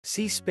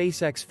See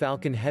SpaceX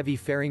Falcon Heavy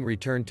fairing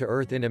return to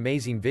Earth in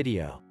amazing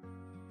video.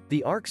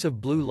 The arcs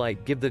of blue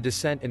light give the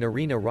descent an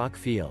arena rock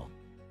feel.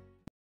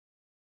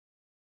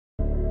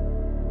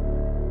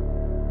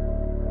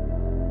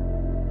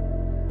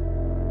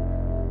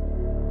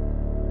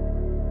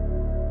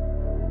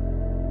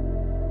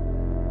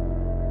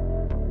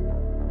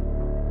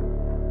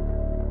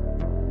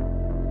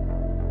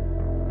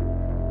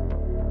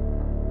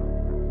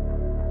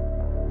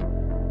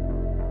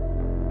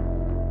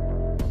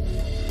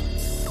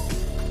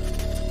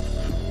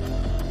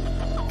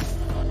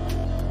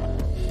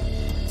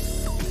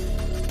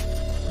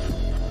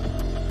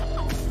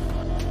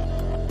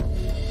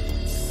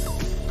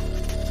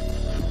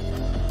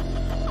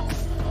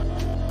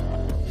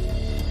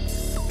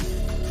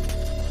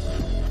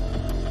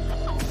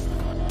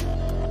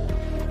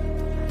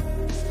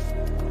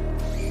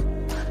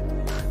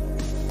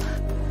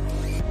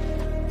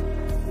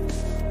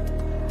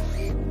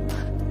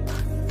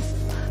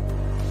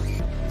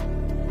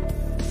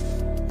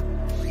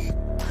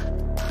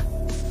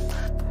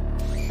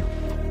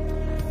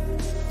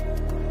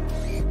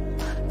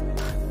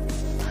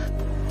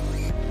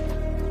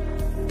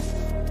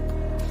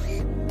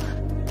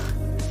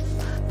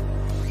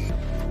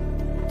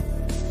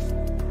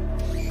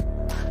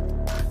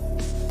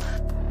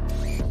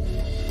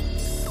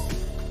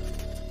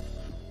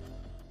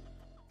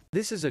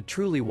 This is a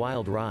truly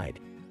wild ride.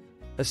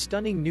 A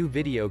stunning new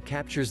video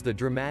captures the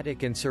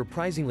dramatic and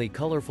surprisingly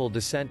colorful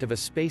descent of a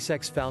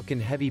SpaceX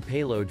Falcon Heavy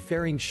payload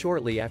fairing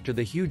shortly after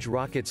the huge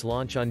rocket's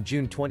launch on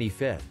June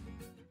 25.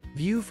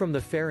 View from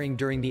the fairing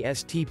during the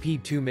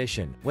STP-2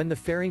 mission. When the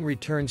fairing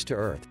returns to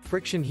Earth,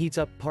 friction heats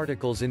up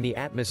particles in the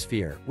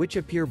atmosphere, which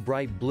appear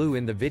bright blue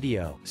in the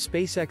video,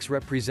 SpaceX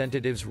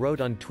representatives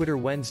wrote on Twitter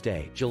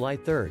Wednesday, July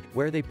 3,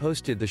 where they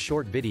posted the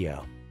short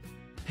video.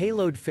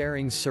 Payload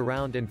fairings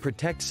surround and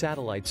protect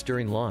satellites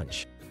during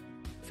launch.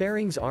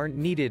 Fairings aren't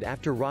needed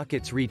after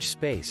rockets reach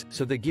space,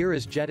 so the gear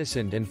is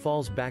jettisoned and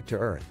falls back to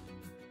Earth.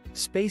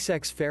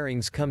 SpaceX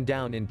fairings come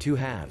down in two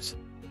halves.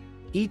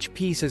 Each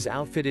piece is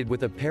outfitted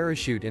with a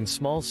parachute and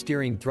small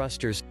steering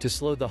thrusters, to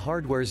slow the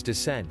hardware's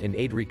descent and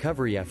aid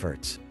recovery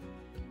efforts.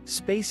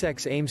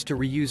 SpaceX aims to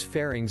reuse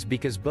fairings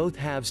because both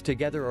halves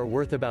together are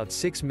worth about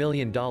 $6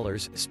 million,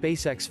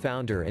 SpaceX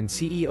founder and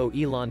CEO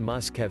Elon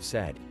Musk have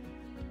said.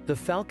 The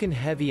Falcon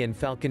Heavy and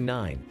Falcon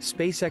 9,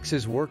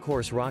 SpaceX's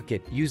workhorse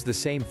rocket, use the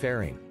same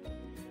fairing.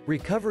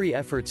 Recovery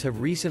efforts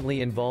have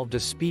recently involved a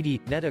speedy,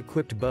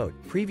 net-equipped boat,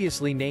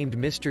 previously named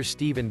Mr.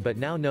 Steven but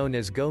now known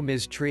as GO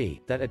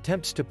Ms.Tree, that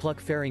attempts to pluck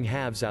fairing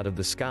halves out of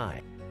the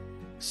sky.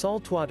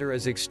 Saltwater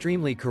is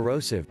extremely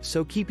corrosive,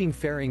 so keeping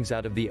fairings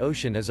out of the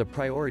ocean is a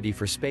priority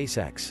for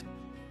SpaceX.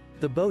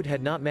 The boat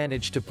had not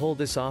managed to pull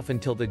this off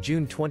until the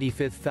June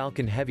 25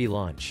 Falcon Heavy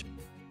launch.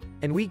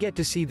 And we get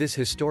to see this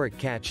historic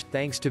catch,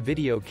 thanks to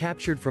video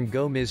captured from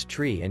GO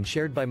Ms.Tree and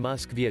shared by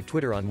Musk via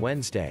Twitter on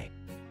Wednesday.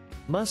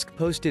 Musk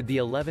posted the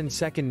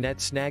 11-second net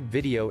snag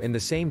video in the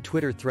same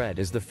Twitter thread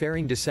as the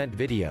fairing descent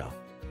video.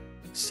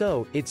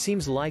 So, it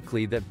seems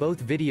likely that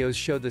both videos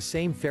show the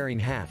same fairing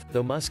half,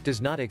 though Musk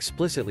does not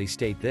explicitly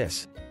state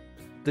this.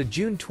 The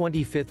June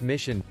 25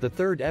 mission, the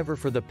third ever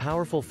for the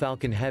powerful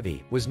Falcon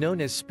Heavy, was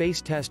known as Space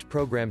Test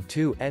Program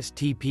 2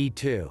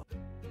 (STP-2).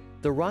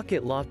 The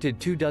rocket lofted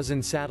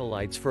 24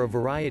 satellites for a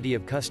variety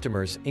of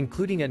customers,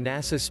 including a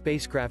NASA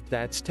spacecraft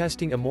that's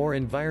testing a more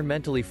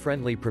environmentally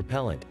friendly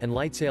propellant, and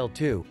LightSail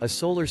 2, a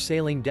solar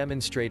sailing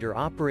demonstrator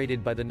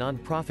operated by the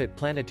non-profit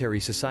Planetary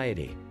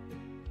Society.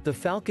 The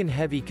Falcon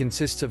Heavy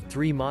consists of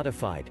 3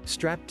 modified,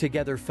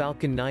 strapped-together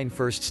Falcon 9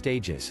 first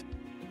stages.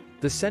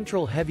 The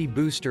central Heavy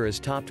booster is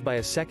topped by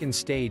a second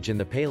stage in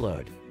the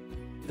payload.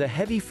 The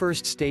Heavy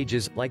first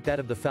stages, like that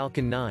of the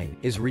Falcon 9,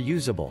 is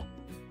reusable.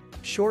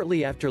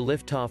 Shortly after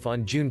liftoff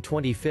on June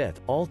 25,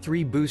 all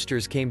 3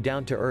 boosters came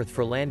down to Earth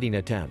for landing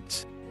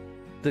attempts.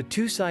 The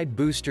 2 side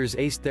boosters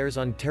aced theirs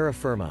on terra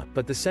firma,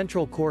 but the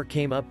central core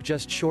came up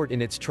just short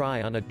in its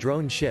try on a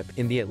drone ship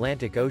in the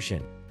Atlantic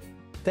Ocean.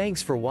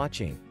 Thanks for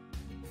watching.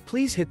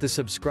 Please hit the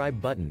subscribe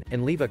button,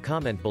 and leave a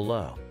comment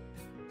below.